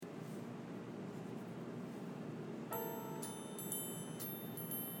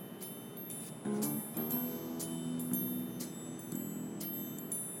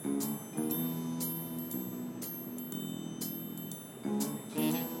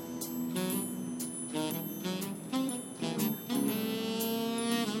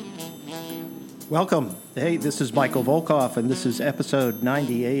Welcome. Hey, this is Michael Volkov, and this is episode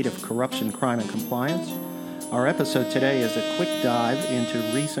 98 of Corruption, Crime, and Compliance. Our episode today is a quick dive into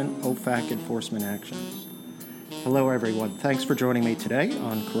recent OFAC enforcement actions. Hello, everyone. Thanks for joining me today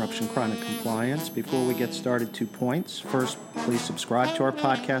on Corruption, Crime, and Compliance. Before we get started, 2 points. First, please subscribe to our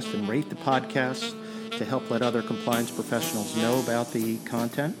podcast and rate the podcast to help let other compliance professionals know about the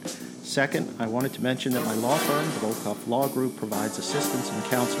content. Second, I wanted to mention that my law firm, the Volkov Law Group, provides assistance and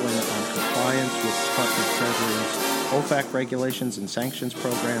counseling on compliance with Department of Treasury's OFAC regulations and sanctions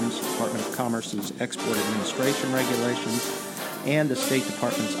programs, Department of Commerce's export administration regulations, and the State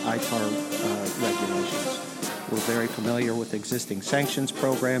Department's ITAR regulations. We're very familiar with existing sanctions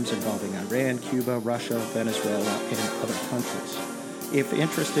programs involving Iran, Cuba, Russia, Venezuela, and other countries. If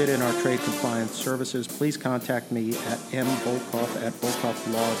interested in our trade compliance services, please contact me at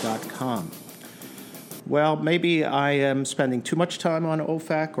mvolkov@volkovlaw.com. Well, maybe I am spending too much time on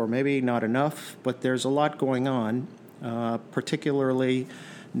OFAC, or maybe not enough, but there's a lot going on, particularly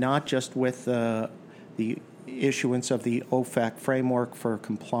not just with the issuance of the OFAC framework for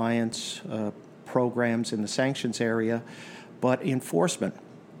compliance programs in the sanctions area, but enforcement.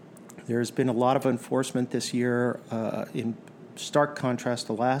 There's been a lot of enforcement this year in stark contrast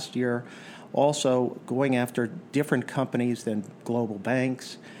to last year, also going after different companies than global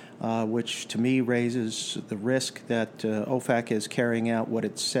banks, which to me raises the risk that OFAC is carrying out what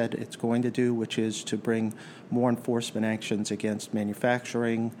it said it's going to do, which is to bring more enforcement actions against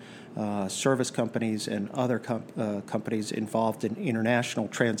manufacturing, service companies, and other companies involved in international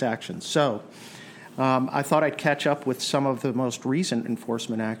transactions. So I thought I'd catch up with some of the most recent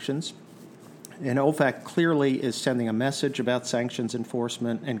enforcement actions. And OFAC clearly is sending a message about sanctions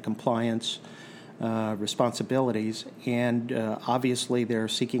enforcement and compliance responsibilities, and obviously they're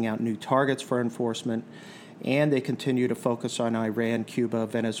seeking out new targets for enforcement, and they continue to focus on Iran, Cuba,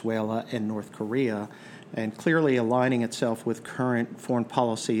 Venezuela, and North Korea, and clearly aligning itself with current foreign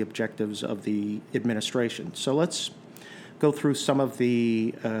policy objectives of the administration. So let's go through some of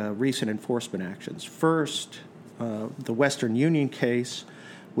the recent enforcement actions. First, the Western Union case,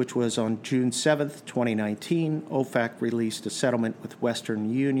 which was on June 7th, 2019. OFAC released a settlement with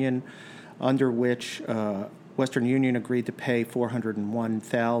Western Union, under which Western Union agreed to pay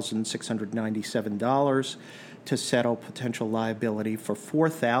 $401,697 to settle potential liability for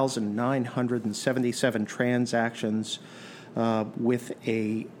 4,977 transactions with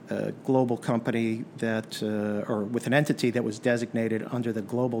a global company that, or with an entity that was designated under the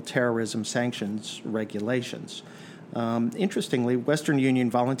Global Terrorism Sanctions Regulations. Interestingly, Western Union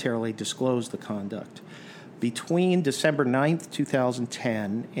voluntarily disclosed the conduct. Between December 9th,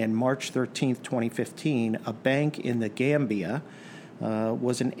 2010 and March 13th, 2015, a bank in the Gambia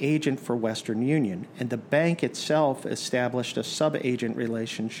was an agent for Western Union, and the bank itself established a sub-agent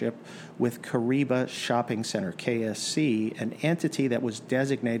relationship with Kariba Shopping Center, KSC, an entity that was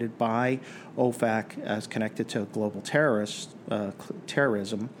designated by OFAC as connected to global terrorism,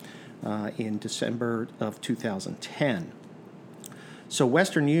 in December of 2010. So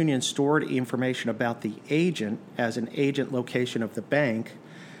Western Union stored information about the agent as an agent location of the bank,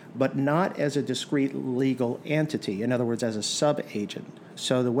 but not as a discrete legal entity, in other words, as a sub-agent.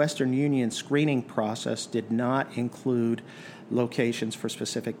 So the Western Union screening process did not include locations for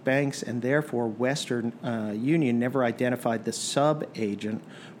specific banks, and therefore Western Union never identified the sub-agent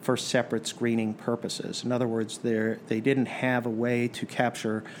for separate screening purposes. In other words, they didn't have a way to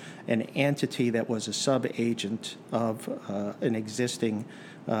capture an entity that was a sub-agent of an existing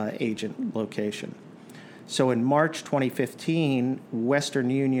agent location. So in March 2015, Western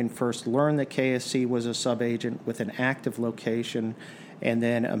Union first learned that KSC was a sub-agent with an active location, and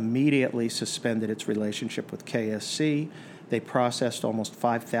then immediately suspended its relationship with KSC. They processed almost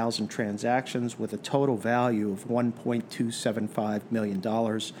 5,000 transactions with a total value of $1.275 million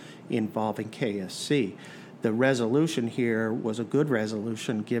involving KSC. The resolution here was a good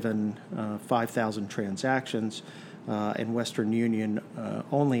resolution given 5,000 transactions, and Western Union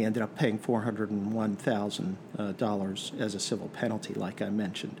only ended up paying $401,000 as a civil penalty, like I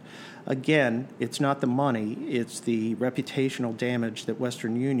mentioned. Again, it's not the money, it's the reputational damage that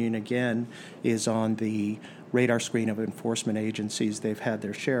Western Union, again, is on the radar screen of enforcement agencies. They've had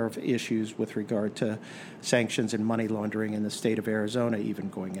their share of issues with regard to sanctions and money laundering in the state of Arizona, even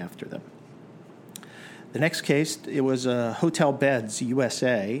going after them. The next case, it was Hotel Beds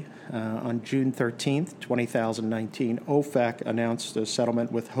USA. On June 13th, 2019, OFAC announced a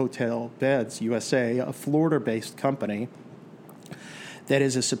settlement with Hotel Beds USA, a Florida-based company that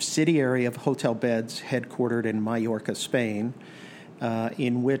is a subsidiary of Hotel Beds headquartered in Mallorca, Spain.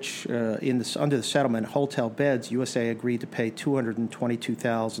 in which, under the settlement, Hotel Beds USA agreed to pay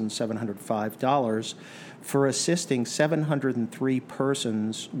 $222,705 for assisting 703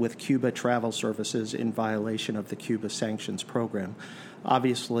 persons with Cuba travel services in violation of the Cuba sanctions program.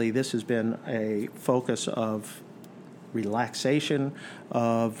 Obviously, this has been a focus of relaxation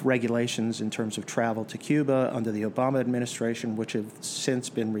of regulations in terms of travel to Cuba under the Obama administration, which have since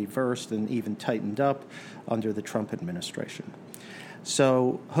been reversed and even tightened up under the Trump administration.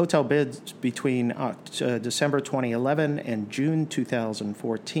 So Hotel Beds between December 2011 and June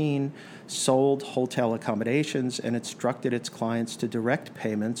 2014 sold hotel accommodations and instructed its clients to direct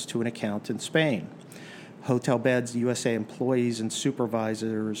payments to an account in Spain. Hotel Beds USA employees and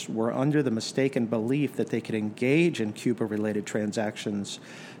supervisors were under the mistaken belief that they could engage in Cuba-related transactions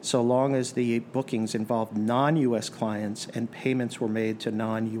so long as the bookings involved non-U.S. clients and payments were made to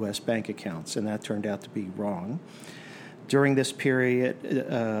non-U.S. bank accounts, and that turned out to be wrong. During this period,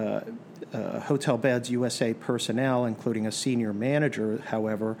 Hotel Beds USA personnel, including a senior manager,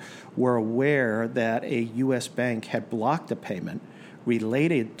 however, were aware that a U.S. bank had blocked a payment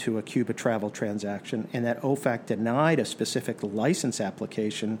related to a Cuba travel transaction and that OFAC denied a specific license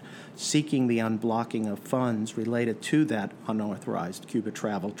application seeking the unblocking of funds related to that unauthorized Cuba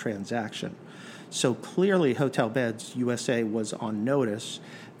travel transaction. So clearly, Hotel Beds USA was on notice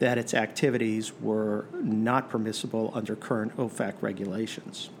that its activities were not permissible under current OFAC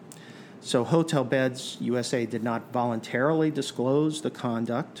regulations. So Hotel Beds USA did not voluntarily disclose the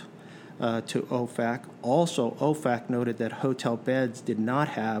conduct to OFAC. Also, OFAC noted that Hotel Beds did not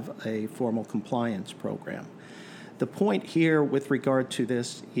have a formal compliance program. The point here with regard to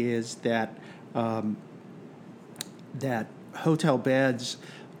this is that that Hotel Beds,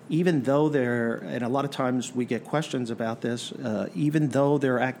 even though and a lot of times we get questions about this, even though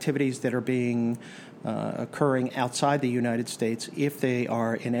there are activities that are being occurring outside the United States, if they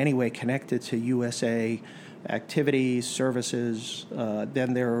are in any way connected to USA activities, services,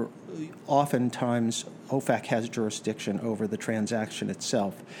 then they're oftentimes OFAC has jurisdiction over the transaction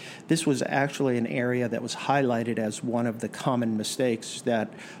itself. This was actually an area that was highlighted as one of the common mistakes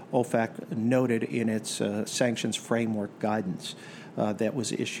that OFAC noted in its sanctions framework guidance that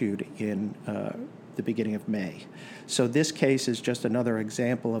was issued in the beginning of May. So this case is just another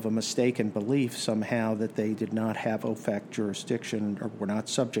example of a mistaken belief somehow that they did not have OFAC jurisdiction or were not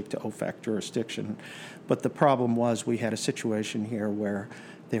subject to OFAC jurisdiction. But the problem was we had a situation here where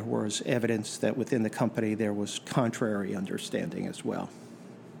there was evidence that within the company there was contrary understanding as well.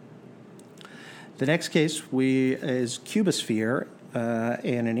 The next case is Cubasphere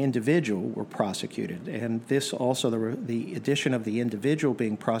and an individual were prosecuted. And this also, the addition of the individual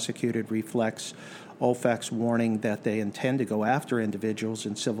being prosecuted reflects OFAC's warning that they intend to go after individuals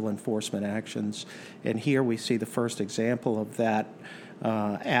in civil enforcement actions. And here we see the first example of that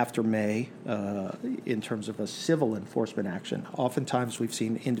after May in terms of a civil enforcement action. Oftentimes we've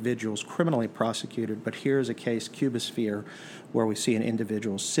seen individuals criminally prosecuted, but here's a case, Cubasphere, where we see an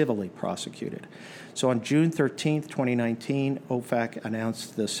individual civilly prosecuted. So on June 13th, 2019, OFAC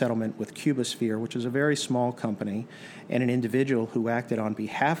announced the settlement with Cubasphere, which is a very small company, and an individual who acted on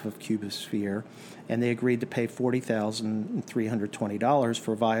behalf of Cubasphere, and they agreed to pay $40,320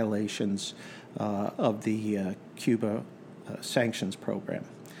 for violations of the Cuba sanctions program.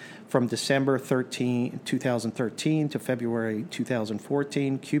 From December 2013 to February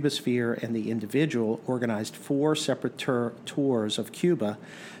 2014, Cubasphere and the individual organized 4 separate tours of Cuba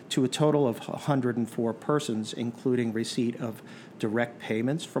to a total of 104 persons, including receipt of direct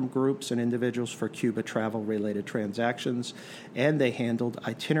payments from groups and individuals for Cuba travel-related transactions, and they handled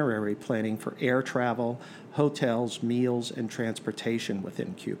itinerary planning for air travel, hotels, meals, and transportation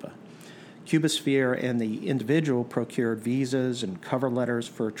within Cuba. Cubasphere and the individual procured visas and cover letters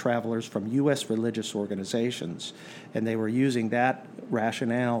for travelers from U.S. religious organizations, and they were using that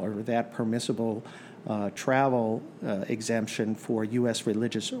rationale or that permissible travel exemption for U.S.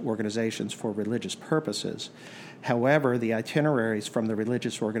 religious organizations for religious purposes. However, the itineraries from the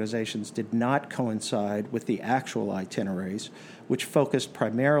religious organizations did not coincide with the actual itineraries, which focused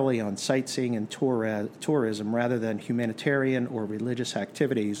primarily on sightseeing and tourism rather than humanitarian or religious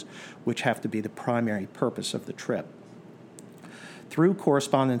activities, which have to be the primary purpose of the trip. Through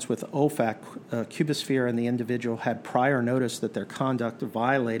correspondence with OFAC, Cubasphere and the individual had prior notice that their conduct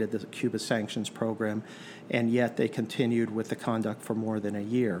violated the Cuba sanctions program, and yet they continued with the conduct for more than a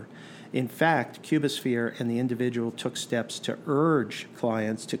year. In fact, Cubosphere and the individual took steps to urge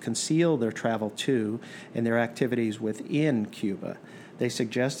clients to conceal their travel to and their activities within Cuba. They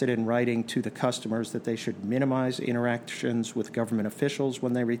suggested in writing to the customers that they should minimize interactions with government officials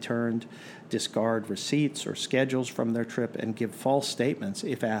when they returned, discard receipts or schedules from their trip, and give false statements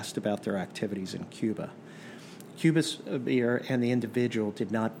if asked about their activities in Cuba. Cubosphere and the individual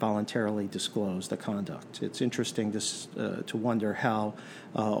did not voluntarily disclose the conduct. It's interesting to wonder how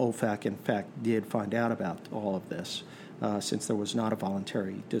OFAC, in fact, did find out about all of this, since there was not a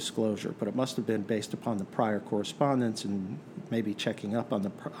voluntary disclosure. But it must have been based upon the prior correspondence and maybe checking up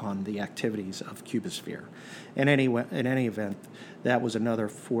on the activities of Cubosphere. In any event, that was another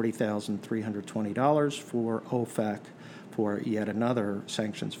 $40,320 for OFAC for yet another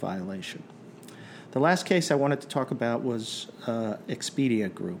sanctions violation. The last case I wanted to talk about was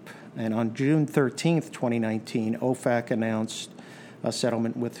Expedia Group. And on June 13th, 2019, OFAC announced a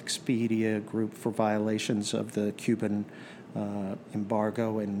settlement with Expedia Group for violations of the Cuban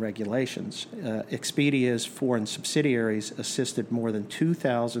embargo and regulations. Expedia's foreign subsidiaries assisted more than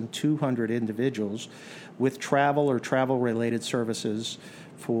 2,200 individuals with travel or travel-related services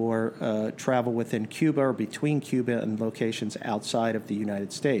for travel within Cuba or between Cuba and locations outside of the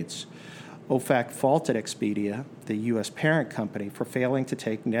United States. OFAC faulted Expedia, the U.S. parent company, for failing to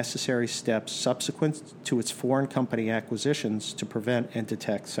take necessary steps subsequent to its foreign company acquisitions to prevent and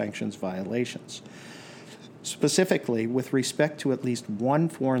detect sanctions violations. Specifically, with respect to at least one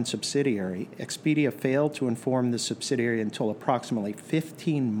foreign subsidiary, Expedia failed to inform the subsidiary until approximately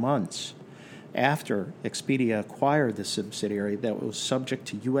 15 months after Expedia acquired the subsidiary that was subject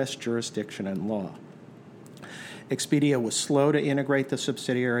to U.S. jurisdiction and law. Expedia was slow to integrate the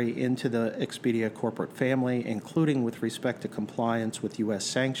subsidiary into the Expedia corporate family, including with respect to compliance with U.S.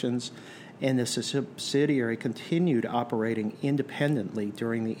 sanctions, and the subsidiary continued operating independently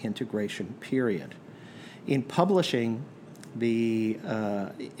during the integration period. In publishing the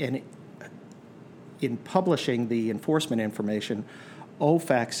enforcement information,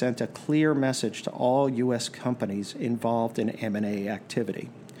 OFAC sent a clear message to all U.S. companies involved in M&A activity.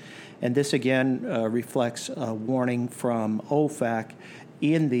 And this again reflects a warning from OFAC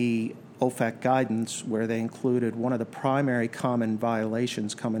in the OFAC guidance, where they included one of the primary common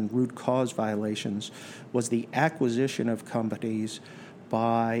root cause violations, was the acquisition of companies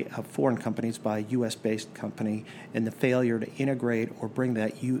by foreign companies by a U.S.-based company, and the failure to integrate or bring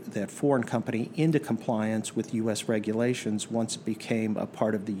that foreign company into compliance with U.S. regulations once it became a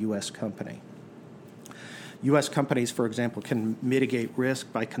part of the U.S. company. U.S. companies, for example, can mitigate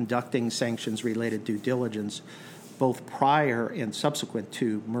risk by conducting sanctions-related due diligence both prior and subsequent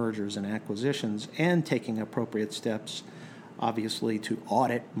to mergers and acquisitions, and taking appropriate steps, obviously, to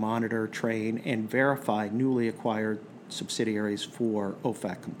audit, monitor, train, and verify newly acquired subsidiaries for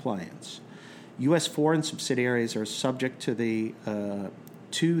OFAC compliance. U.S. foreign subsidiaries are subject to the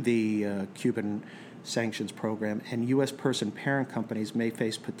Cuban sanctions program, and U.S. person parent companies may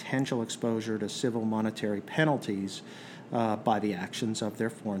face potential exposure to civil monetary penalties by the actions of their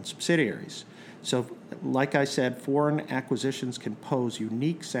foreign subsidiaries. So, like I said, foreign acquisitions can pose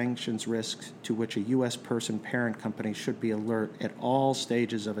unique sanctions risks to which a U.S. person parent company should be alert at all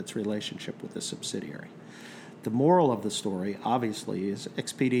stages of its relationship with the subsidiary. The moral of the story, obviously, is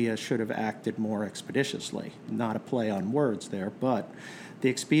Expedia should have acted more expeditiously. Not a play on words there, but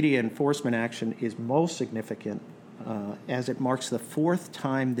the Expedia enforcement action is most significant as it marks the fourth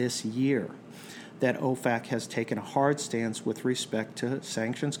time this year that OFAC has taken a hard stance with respect to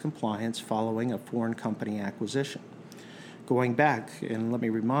sanctions compliance following a foreign company acquisition. Going back, and let me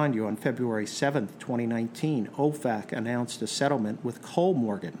remind you, on February 7th, 2019, OFAC announced a settlement with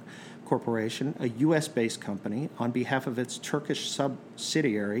Kollmorgen Corporation, a U.S.-based company, on behalf of its Turkish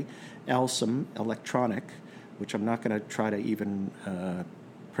subsidiary, Elsem Electronic, which I'm not going to try to even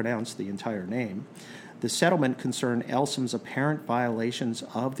pronounce the entire name. The settlement concerned Elsem's apparent violations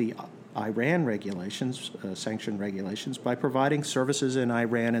of the Iran regulations, sanction regulations, by providing services in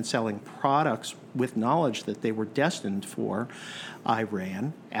Iran and selling products with knowledge that they were destined for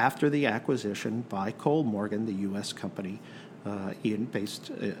Iran after the acquisition by Kollmorgen, the U.S. company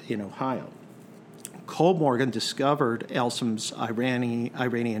based in Ohio. Kollmorgen discovered Elsem's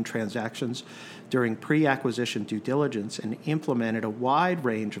Iranian transactions during pre-acquisition due diligence and implemented a wide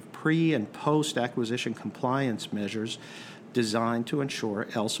range of pre- and post-acquisition compliance measures designed to ensure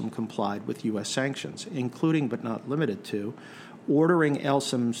Elsem complied with U.S. sanctions, including but not limited to ordering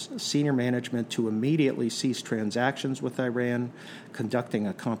Elsom's senior management to immediately cease transactions with Iran, conducting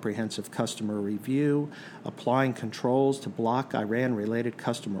a comprehensive customer review, applying controls to block Iran-related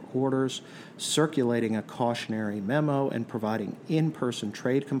customer orders, circulating a cautionary memo, and providing in-person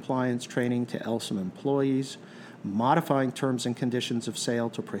trade compliance training to Elsom employees, modifying terms and conditions of sale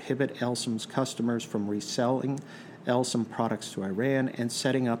to prohibit Elsom's customers from reselling Elsom products to Iran, and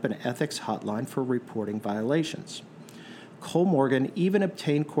setting up an ethics hotline for reporting violations. Kollmorgen even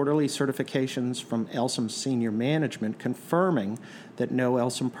obtained quarterly certifications from Elsom's senior management confirming that no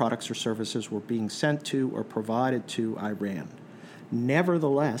Elsom products or services were being sent to or provided to Iran.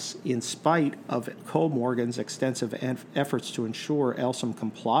 Nevertheless, in spite of Kollmorgen's extensive efforts to ensure Elsom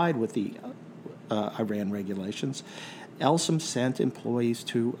complied with the Iran regulations, Elsom sent employees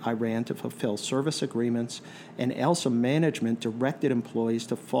to Iran to fulfill service agreements, and Elsom management directed employees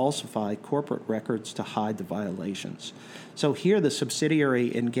to falsify corporate records to hide the violations. So here the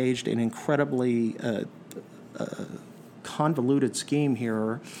subsidiary engaged in incredibly convoluted scheme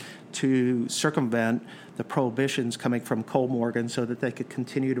here to circumvent the prohibitions coming from Kollmorgen so that they could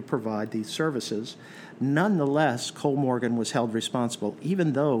continue to provide these services. Nonetheless, Kollmorgen was held responsible,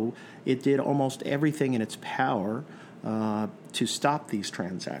 even though it did almost everything in its power to stop these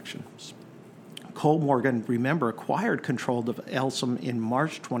transactions. Kollmorgen, remember, acquired control of Elsom in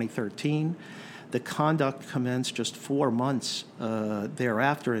March 2013. The conduct commenced just 4 months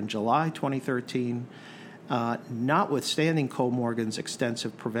thereafter in July 2013. Notwithstanding Kollmorgen's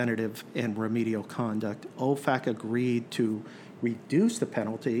extensive preventative and remedial conduct, OFAC agreed to reduce the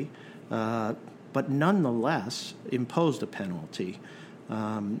penalty, but nonetheless imposed a penalty.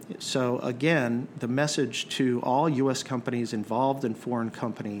 So again, the message to all U.S. companies involved in foreign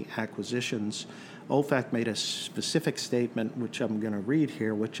company acquisitions, OFAC made a specific statement, which I'm going to read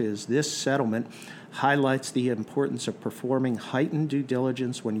here, which is, this settlement highlights the importance of performing heightened due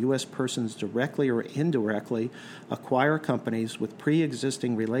diligence when U.S. persons directly or indirectly acquire companies with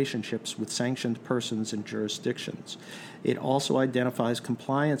pre-existing relationships with sanctioned persons and jurisdictions. It also identifies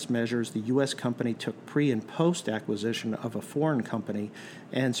compliance measures the U.S. company took pre- and post-acquisition of a foreign company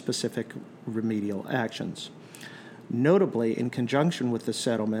and specific remedial actions. Notably, in conjunction with the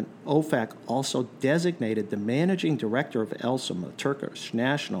settlement, OFAC also designated the managing director of Elsom, a Turkish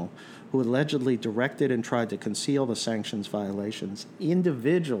national, who allegedly directed and tried to conceal the sanctions violations,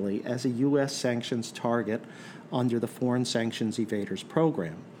 individually as a U.S. sanctions target under the Foreign Sanctions Evaders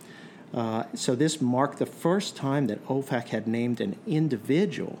Program. So this marked the first time that OFAC had named an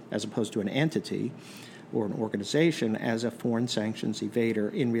individual, as opposed to an entity or an organization, as a foreign sanctions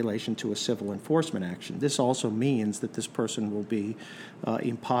evader in relation to a civil enforcement action. This also means that this person will be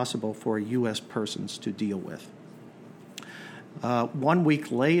impossible for U.S. persons to deal with. 1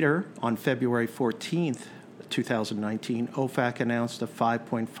 week later, on February 14th, 2019, OFAC announced a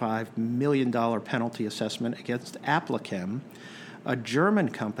 $5.5 million penalty assessment against Applochem, a German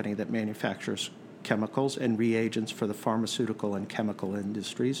company that manufactures chemicals and reagents for the pharmaceutical and chemical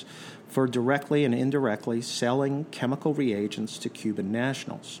industries, for directly and indirectly selling chemical reagents to Cuban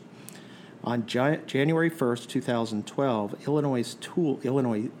nationals. On January 1st, 2012, Illinois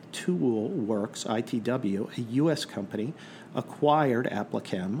Tool Works, ITW, a U.S. company, acquired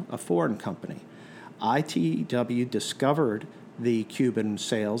Applochem, a foreign company. ITW discovered the Cuban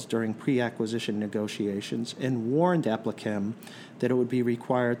sales during pre-acquisition negotiations and warned Applochem that it would be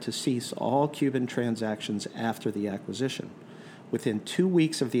required to cease all Cuban transactions after the acquisition. Within 2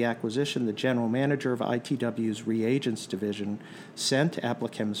 weeks of the acquisition, the general manager of ITW's reagents division sent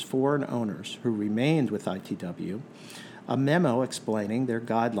Applechem's foreign owners, who remained with ITW, a memo explaining their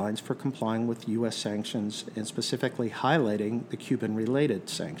guidelines for complying with U.S. sanctions and specifically highlighting the Cuban-related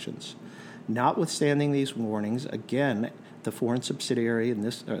sanctions. Notwithstanding these warnings, again, the foreign subsidiary, in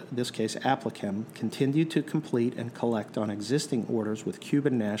this case Applochem, continued to complete and collect on existing orders with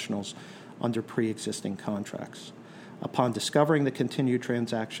Cuban nationals under pre-existing contracts. Upon discovering the continued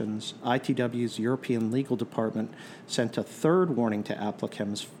transactions, ITW's European legal department sent a third warning to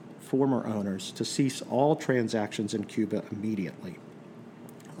Applechem's former owners to cease all transactions in Cuba immediately.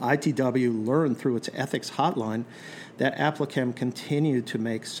 ITW learned through its ethics hotline that Applochem continued to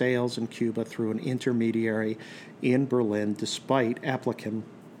make sales in Cuba through an intermediary in Berlin, despite Applochem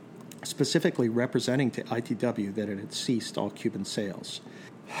specifically representing to ITW that it had ceased all Cuban sales.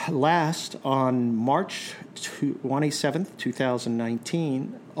 Last, on March 27,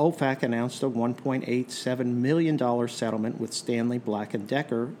 2019, OFAC announced a $1.87 million settlement with Stanley Black &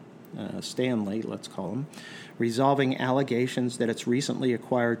 Decker, Stanley, let's call him, resolving allegations that its recently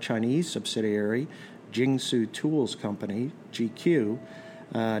acquired Chinese subsidiary, Jingsu Tools Company, GQ,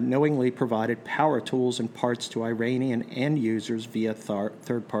 knowingly provided power tools and parts to Iranian end users via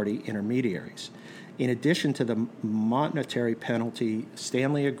third-party intermediaries. In addition to the monetary penalty,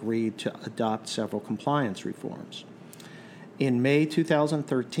 Stanley agreed to adopt several compliance reforms. In May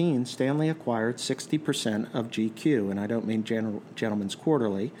 2013, Stanley acquired 60% of GQ, and I don't mean Gentleman's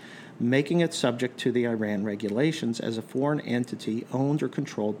Quarterly, making it subject to the Iran regulations as a foreign entity owned or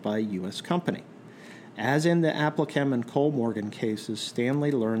controlled by a U.S. company. As in the Applechem and Kohlmorgen cases,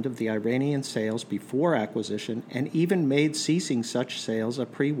 Stanley learned of the Iranian sales before acquisition and even made ceasing such sales a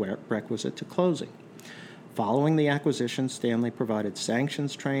prerequisite to closing. Following the acquisition, Stanley provided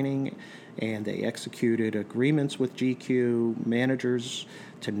sanctions training, and they executed agreements with GQ managers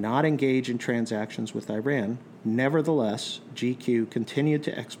to not engage in transactions with Iran. Nevertheless, GQ continued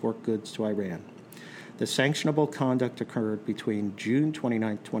to export goods to Iran. The sanctionable conduct occurred between June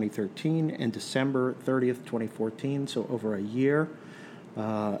 29, 2013 and December 30, 2014, so over a year.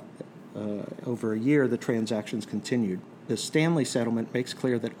 The transactions continued. The Stanley settlement makes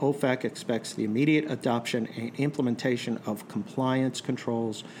clear that OFAC expects the immediate adoption and implementation of compliance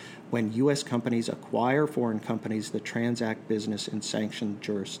controls when U.S. companies acquire foreign companies that transact business in sanctioned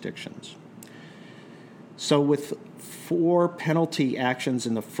jurisdictions. So with 4 penalty actions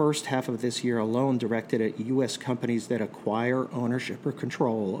in the first half of this year alone directed at U.S. companies that acquire ownership or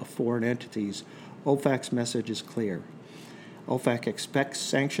control of foreign entities, OFAC's message is clear. OFAC expects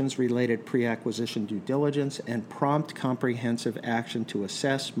sanctions-related pre-acquisition due diligence and prompt comprehensive action to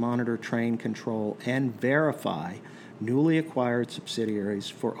assess, monitor, train, control, and verify newly acquired subsidiaries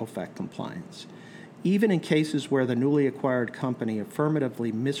for OFAC compliance. Even in cases where the newly acquired company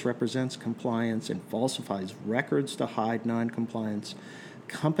affirmatively misrepresents compliance and falsifies records to hide noncompliance,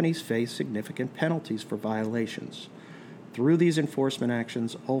 companies face significant penalties for violations. Through these enforcement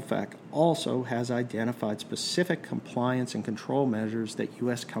actions, OFAC also has identified specific compliance and control measures that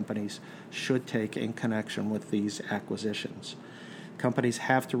U.S. companies should take in connection with these acquisitions. Companies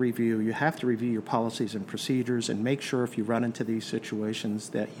have to review your policies and procedures and make sure if you run into these situations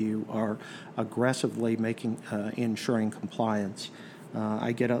that you are aggressively ensuring compliance.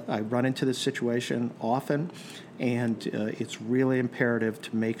 I run into this situation often, and it's really imperative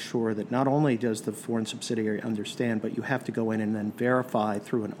to make sure that not only does the foreign subsidiary understand, but you have to go in and then verify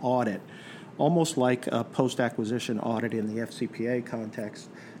through an audit, almost like a post-acquisition audit in the FCPA context,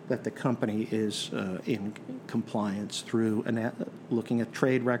 that the company is in compliance through looking at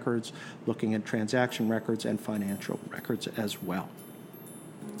trade records, looking at transaction records, and financial records as well.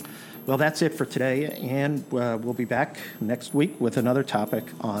 Well, that's it for today, and we'll be back next week with another topic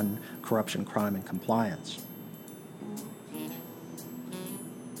on corruption, crime, and compliance.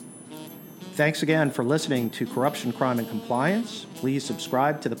 Thanks again for listening to Corruption, Crime, and Compliance. Please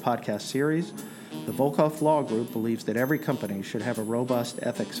subscribe to the podcast series. The Volkov Law Group believes that every company should have a robust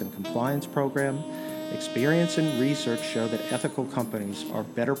ethics and compliance program. Experience and research show that ethical companies are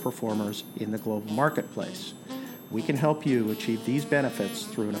better performers in the global marketplace. We can help you achieve these benefits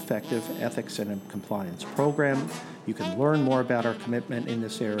through an effective ethics and compliance program. You can learn more about our commitment in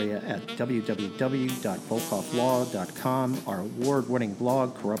this area at www.volkovlaw.com, our award-winning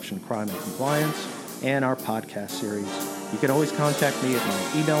blog, Corruption, Crime, and Compliance, and our podcast series. You can always contact me at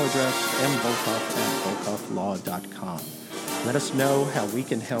my email address, mvolkov@volkovlaw.com. Let us know how we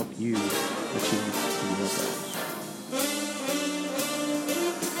can help you achieve your goals.